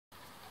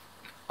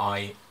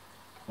I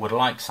would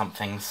like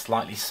something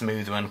slightly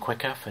smoother and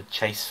quicker for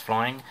chase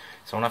flying.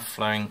 So when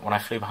I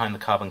flew behind the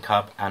Carbon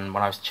Cub, and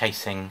when I was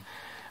chasing,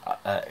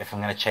 if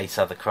I'm going to chase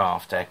other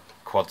craft,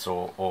 quads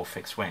or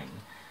fixed wing,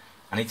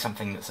 I need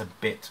something that's a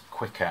bit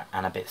quicker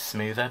and a bit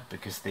smoother,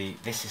 because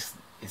this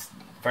is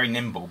very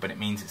nimble, but it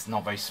means it's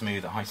not very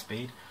smooth at high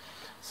speed.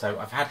 So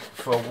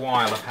for a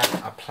while I've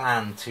had a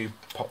plan to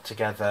pop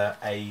together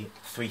a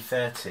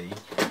 330.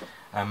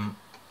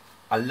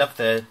 I love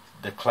the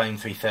clone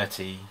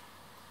 330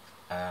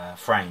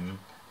 frame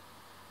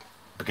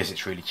because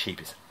it's really cheap.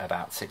 It's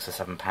about £6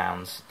 or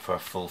 £7 for a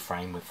full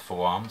frame with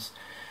 4 arms,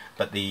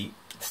 but the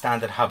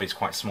standard hub is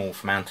quite small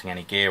for mounting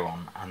any gear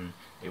on, and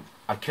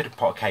I could have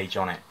put a cage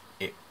on it.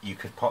 You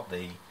could put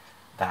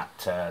that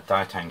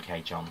diatone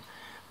cage on,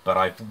 but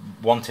I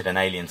wanted an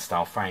alien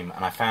style frame,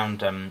 and I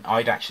found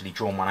I'd actually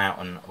drawn one out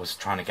and was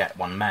trying to get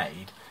one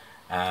made,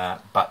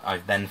 but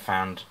I then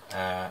found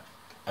a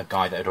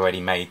guy that had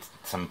already made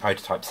some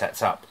prototype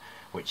sets up,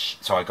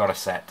 so I got a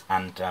set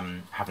and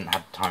haven't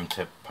had time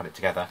to put it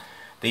together.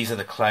 These are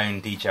the clone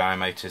DJI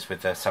motors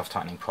with the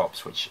self-tightening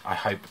props, which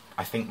I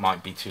think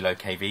might be too low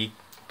kV,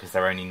 because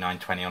they're only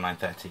 920 or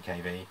 930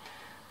 kV,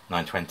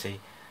 920.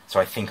 So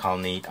I think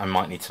I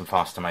might need some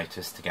faster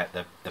motors to get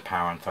the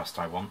power and thrust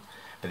I want.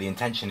 But the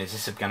intention is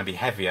this is going to be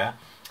heavier,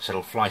 so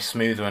it'll fly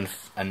smoother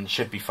and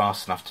should be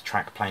fast enough to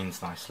track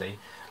planes nicely.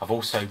 I've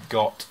also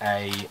got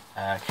a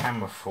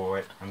camera for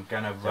it. I'm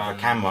going to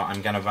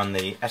run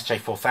the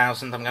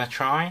SJ4000. I'm going to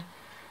try,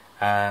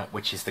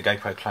 which is the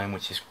GoPro clone,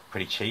 which is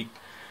pretty cheap.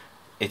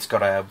 It's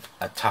got a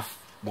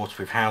tough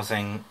waterproof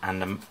housing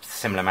and a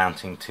similar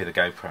mounting to the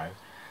GoPro.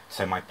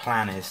 So my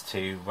plan is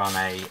to run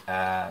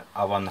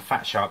I'll run the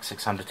Fat Shark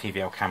 600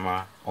 TVL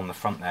camera on the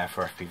front there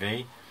for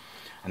FPV,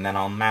 and then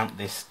I'll mount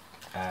this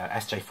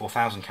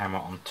SJ4000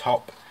 camera on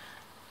top.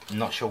 I'm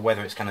not sure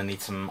whether it's going to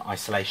need some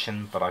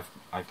isolation, but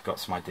I've got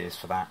some ideas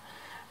for that.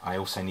 I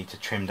also need to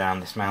trim down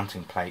this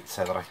mounting plate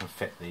so that I can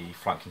fit the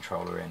flight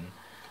controller in,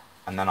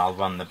 and then I'll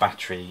run the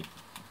battery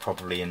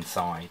probably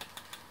inside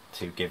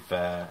to give,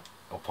 or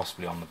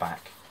possibly on the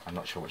back. I'm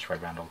not sure which way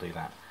round I'll do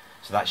that.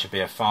 So that should be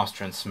a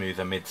faster and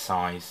smoother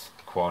mid-size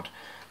quad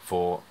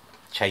for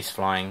chase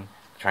flying,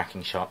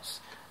 tracking shots,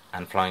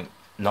 and flying,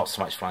 not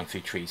so much flying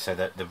through trees, so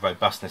that the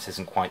robustness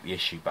isn't quite the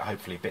issue, but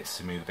hopefully a bit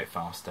smooth, a bit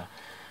faster.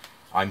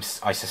 I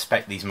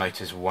suspect these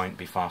motors won't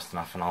be fast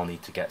enough, and I'll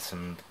need to get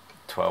some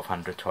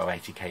 1200,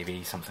 1280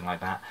 kV, something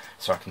like that,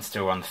 so I can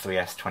still run the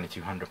 3S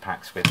 2200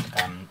 packs with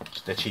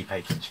the cheap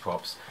 8-inch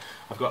props.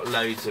 I've got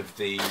loads of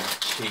the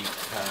cheap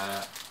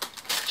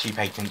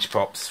 8-inch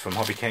props from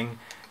Hobby King,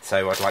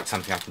 so I'd like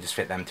something I can just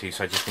fit them to,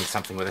 so I just need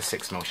something with a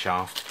 6mm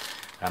shaft.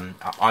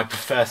 I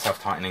prefer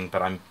self-tightening,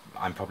 but I'm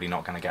probably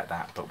not going to get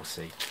that, but we'll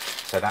see.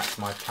 So that's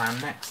my plan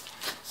next.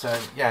 So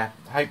yeah,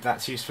 I hope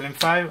that's useful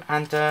info,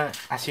 and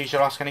as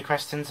usual, ask any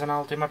questions and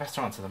I'll do my best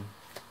to answer them.